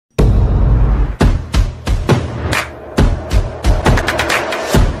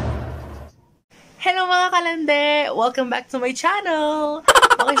kalande! Welcome back to my channel!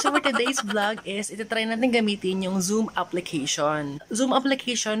 Okay, so for today's vlog is itatry natin gamitin yung Zoom application. Zoom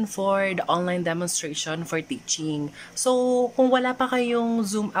application for the online demonstration for teaching. So, kung wala pa kayong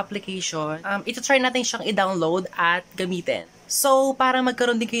Zoom application, itatry natin siyang i-download at gamitin. So, para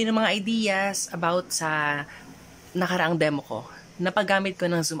magkaroon din kayo ng mga ideas about sa nakaraang demo ko na paggamit ko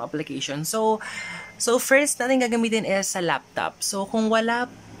ng Zoom application. So first natin gagamitin is sa laptop. So, kung wala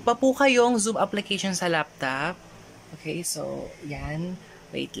pa po kayong Zoom application sa laptop, okay, so, yan.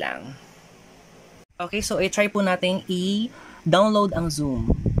 Wait lang. Okay, so, i-try po natin i-download ang Zoom.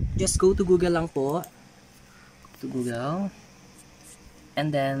 Just go to Google lang po. To Google.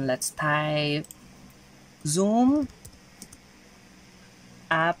 And then, let's type Zoom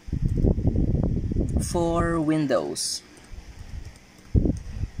app for Windows.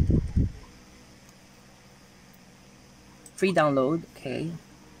 Free download, okay.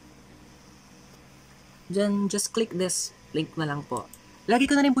 Then, just click this link na lang po. Lagi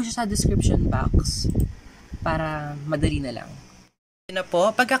ko na rin po siya sa description box para madali na lang. Yun na po,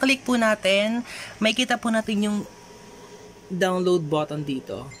 pagka-click po natin, may kita po natin yung download button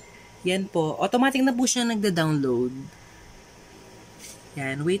dito. Yan po, automatic na po siya nagda-download.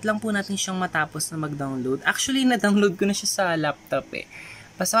 Yan, wait lang po natin siyang matapos na mag-download. Actually, na-download ko na siya sa laptop eh.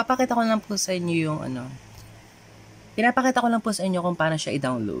 Basta papakita ko lang po sa inyo yung pinapakita ko lang po sa inyo kung paano siya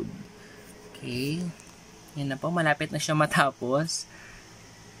i-download. Okay. Yan na po, malapit na siya matapos.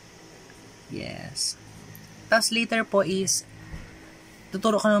 Yes. Tapos later po is,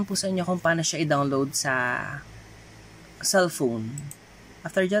 tuturo ko naman po sa inyo kung paano siya i-download sa cellphone.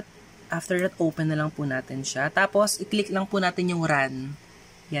 After that, open na lang po natin siya. Tapos, i-click lang po natin yung run.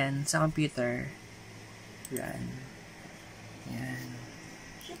 Yan, sa computer. Run. Yan.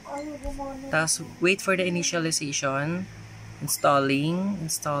 Tapos, wait for the initialization. Installing.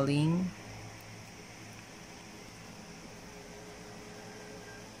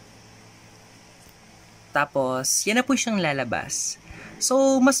 Tapos, yan na po siyang lalabas.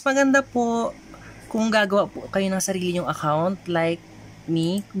 So, mas maganda po kung gagawa po kayo ng sarili yung account. Like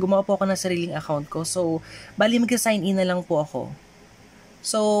me, gumawa po ako ng sariling account ko. So, bali mag-sign in na lang po ako.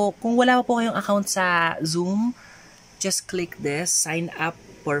 So, kung wala po kayong account sa Zoom, just click this, sign up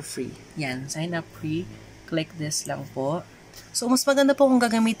for free. Yan, sign up free. Click this lang po. So, mas maganda po kung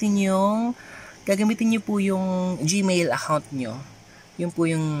gagamitin nyo po yung Gmail account nyo. Yun po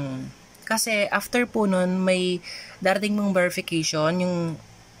yung, kasi after po nun, may darating mong verification,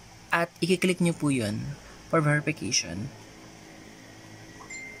 at i-click nyo po yun for verification.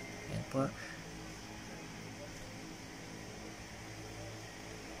 Yan po.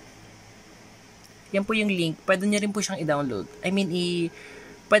 Yan po yung link. Pwede nyo rin po siyang i-download.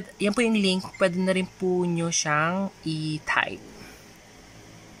 Yan po yung link. Pwede na rin po nyo siyang i-type.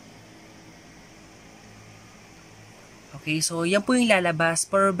 Okay, so yan po yung lalabas.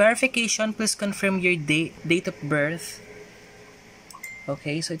 For verification, please confirm your date of birth.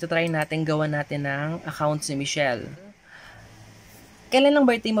 Okay, so ito try natin, gawa natin ng account si Michelle. Kailan ang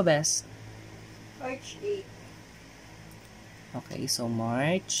birthday mo, Bes? March 8. Okay, so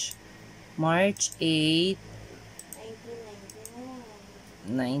March 8,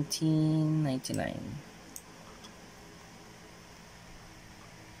 1999.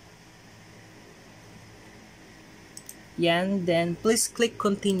 Yan, then please click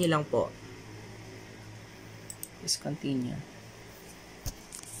continue lang po. Please continue.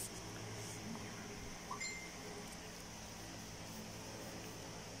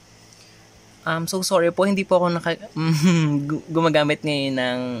 So sorry po, hindi po ako gumagamit ngayon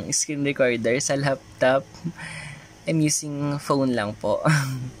ng screen recorder sa laptop. I'm using phone lang po.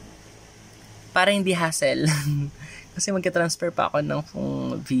 Para hindi hassle. Kasi magka-transfer pa ako ng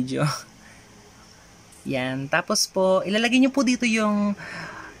video. Yan. Tapos po, ilalagay nyo po dito yung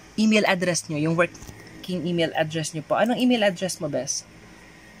email address nyo, yung working email address nyo po. Anong email address mo, Bes?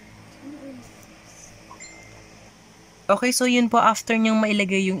 Okay, so yun po, after nyong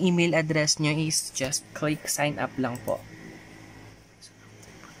mailagay yung email address nyo is just click sign up lang po.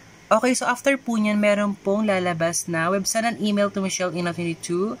 Okay, so after po nyan, meron pong lalabas na send an email to Michelle in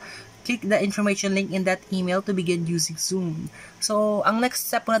 22. Click the information link in that email to begin using Zoom. So, ang next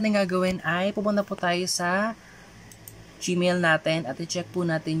step po natin gagawin ay pupunta po tayo sa Gmail natin at i-check po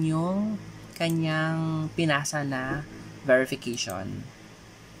natin yung kanyang pinasa na verification.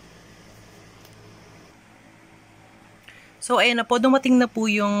 So, ayun na po, dumating na po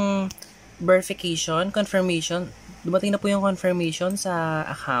yung confirmation. Dumating na po yung confirmation sa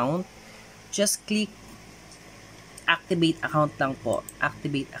account. Just click activate account lang po.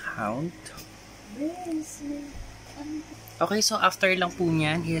 Activate account. Okay, so after lang po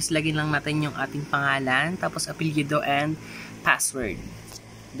niyan is lagyan lang natin yung ating pangalan, tapos apelyido and password.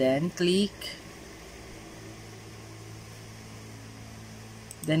 Then click.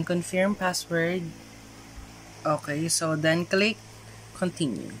 Then confirm password. Okay, so then click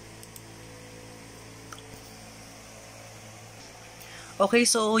continue. Okay,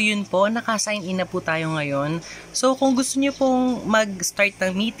 so yun po, naka-sign in na po tayo ngayon. So kung gusto niyo pong mag-start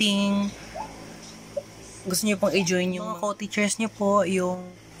ng meeting, gusto niyo pong i-join yung mga co-teachers niyo po, yung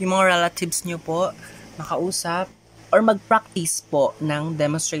mga relatives niyo po, makausap, or mag-practice po ng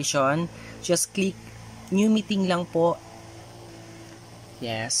demonstration, just click new meeting lang po.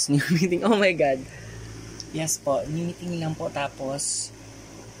 Yes, new meeting. Oh my God. Yes po, new meeting lang po. Tapos,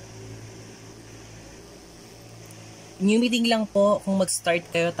 new meeting lang po kung mag-start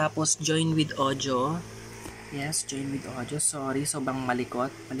kayo. Tapos, join with audio. Yes, join with audio. Sorry, sobrang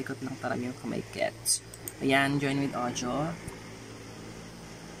malikot. Malikot lang talaga yung kamay cats. Ayan, join with audio.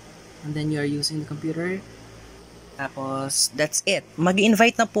 And then, you're using the computer. Tapos, that's it.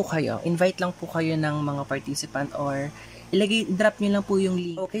 Mag-invite na po kayo. Invite lang po kayo ng mga participant or drop nyo lang po yung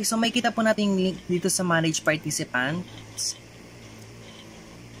link. Okay, so may kita po natin yung link dito sa Manage Participants.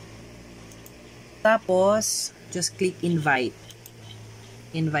 Tapos, just click invite.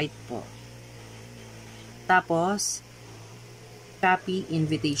 Invite po. Tapos, copy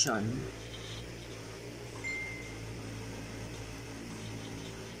invitation.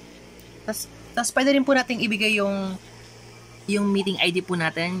 Tapos pwede rin po natin ibigay yung meeting ID po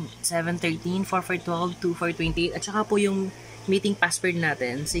natin, 713, 4412, 2428, at saka po yung meeting password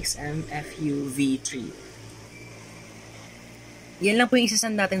natin, 6MFUV3. Yan lang po yung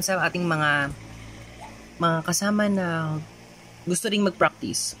isasend natin sa ating mga kasama na gusto ring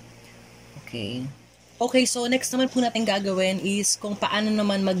mag-practice. Okay. Okay, so next naman po natin gagawin is kung paano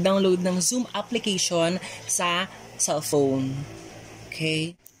naman mag-download ng Zoom application sa cellphone.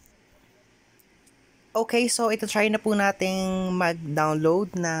 Okay. Okay, so ito try na po nating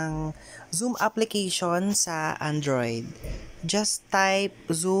mag-download ng Zoom application sa Android. Just type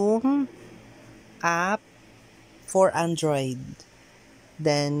Zoom app for Android.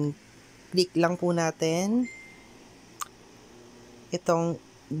 Then, click lang po natin itong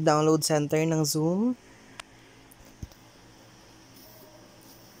download center ng Zoom.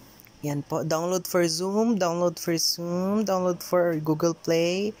 Yan po, download for Zoom, download for Zoom, download for Google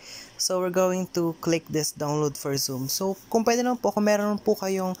Play. So, we're going to click this download for Zoom. So, kung pwede naman po, kung meron po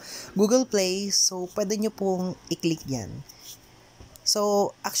kayong Google Play, so pwede nyo pong i-click yan.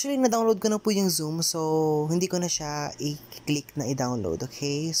 So, actually, na-download ko na po yung Zoom. So, hindi ko na siya i-click na i-download.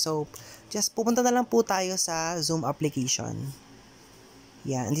 Okay? So, just pupunta na lang po tayo sa Zoom application.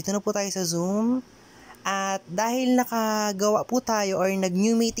 Yan, dito na po tayo sa Zoom. At dahil nakagawa po tayo or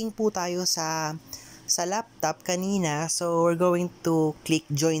nag-new meeting po tayo sa laptop kanina, so we're going to click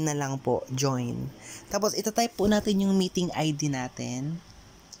join na lang po, join. Tapos ito-type po natin yung meeting ID natin.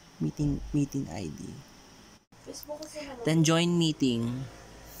 Meeting ID. Then join meeting.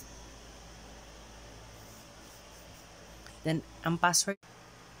 Then ang password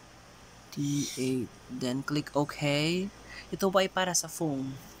T8. Then click OK. Ito po ay para sa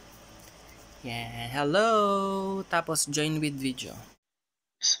phone. Yeah, hello. Tapos join with video.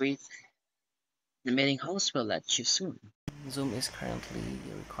 Sweet. The meeting host will let you soon. Zoom is currently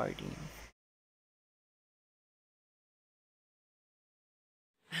recording.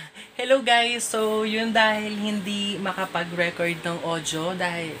 Hello guys! So, yun dahil hindi makapag-record ng audio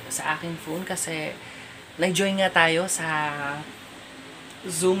dahil sa aking phone kasi nag-join nga tayo sa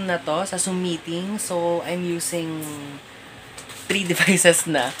Zoom na to, sa Zoom meeting. So, I'm using 3 devices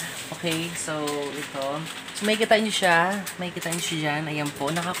na. Okay, so ito. So, may kita nyo siya. May kita nyo siya dyan. Ayan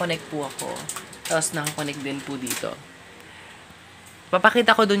po, nakakonect po ako. Tapos, nakakonect din po dito.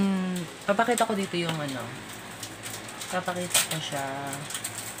 Papakita ko dito yung ano. Papakita ko siya.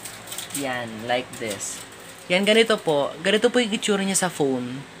 Yan, like this. Yan, ganito po. Ganito po yung itsura niya sa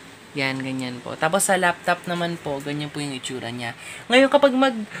phone. Yan, ganyan po. Tapos sa laptop naman po, ganyan po yung itsura niya. Ngayon,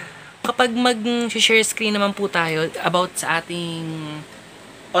 kapag mag-share screen naman po tayo about sa ating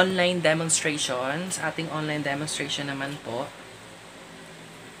online demonstration, naman po.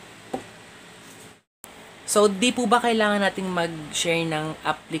 So, di po ba kailangan nating mag-share ng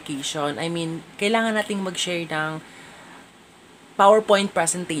application? I mean, kailangan nating mag-share ng PowerPoint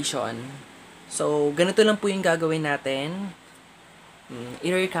presentation. So, ganito lang po yung gagawin natin.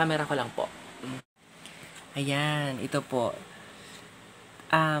 I-rear camera ko lang po. Ayan, ito po.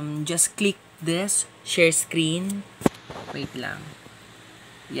 Just click this, share screen. Wait lang.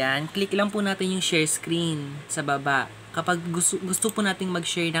 Yan, click lang po natin yung share screen sa baba. kapag gusto po nating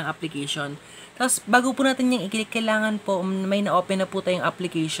mag-share ng application. Tapos, bago po natin yung i-click, kailangan po, may na-open na po tayong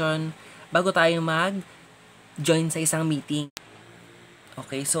application bago tayo mag-join sa isang meeting.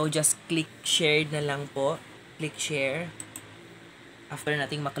 Okay, so just click share na lang po. Click share. After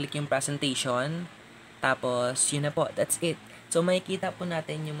nating maklik yung presentation. Tapos, yun na po. That's it. So, makikita po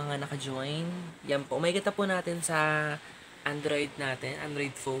natin yung mga naka-join. Yan po. Makikita po natin sa Android natin,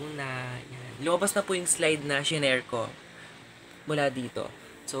 Android phone na yan. Lumabas na po yung slide na shinare ko mula dito.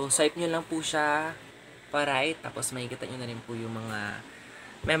 So, swipe nyo lang po siya pa right. Tapos, makikita nyo na rin po yung mga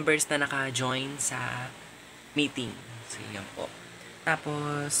members na naka-join sa meeting. So, yan po.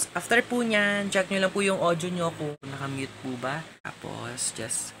 Tapos, after po nyan, check nyo lang po yung audio nyo kung naka-mute po ba. Tapos,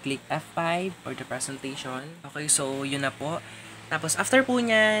 just click F5 for the presentation. Okay, so, yun na po. Tapos, after po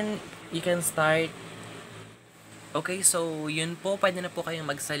nyan, you can start. Okay, so, yun po. Pwede na po kayong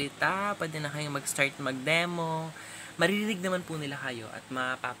magsalita. Pwede na kayong mag-start mag-demo. Maririnig naman po nila kayo at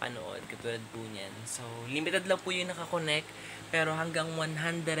mapapanood katulad po nyan. So, limited lang po yung nakakonect. Pero hanggang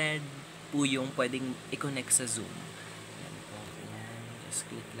 100 po yung pwedeng i-connect sa Zoom. Just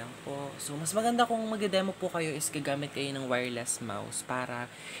click lang po. So, mas maganda kung mag-demo po kayo is gagamit kayo ng wireless mouse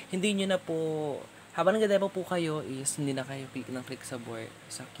para hindi nyo na po, habang nag-demo po kayo is hindi na kayo click ng click sa board,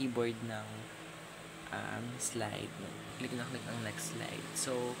 sa keyboard ng slide. Click na click ang next slide.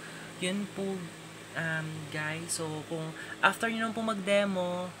 So, yun po guys. So, kung after nyo na po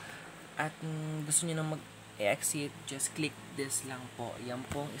mag-demo at gusto nyo na mag-exit, just click this lang po. Yan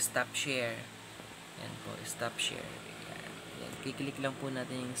pong stop share. Yan po, stop share. Kiklik lang po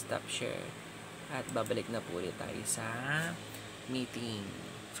natin yung stop share at babalik na po ulit tayo sa meeting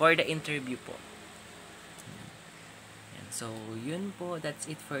for the interview po. Yan. So, yun po. That's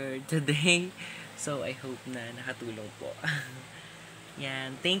it for today. So, I hope na nakatulong po.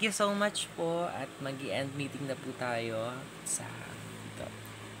 Yan. Thank you so much po at mag-i-end meeting na po tayo sa ito.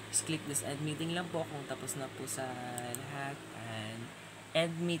 Just click this end meeting lang po kung tapos na po sa lahat and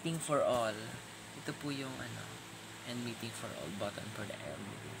end meeting for all. Ito po yung end meeting for all button for the end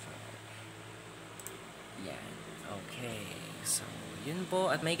meeting for all. Yan. Okay. So, yun po.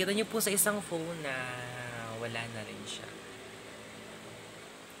 At makikita nyo po sa isang phone na wala na rin siya.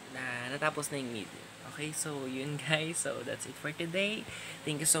 Na natapos na yung meeting. Okay. So, yun guys. So, that's it for today.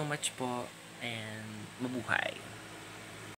 Thank you so much po. And mabuhay.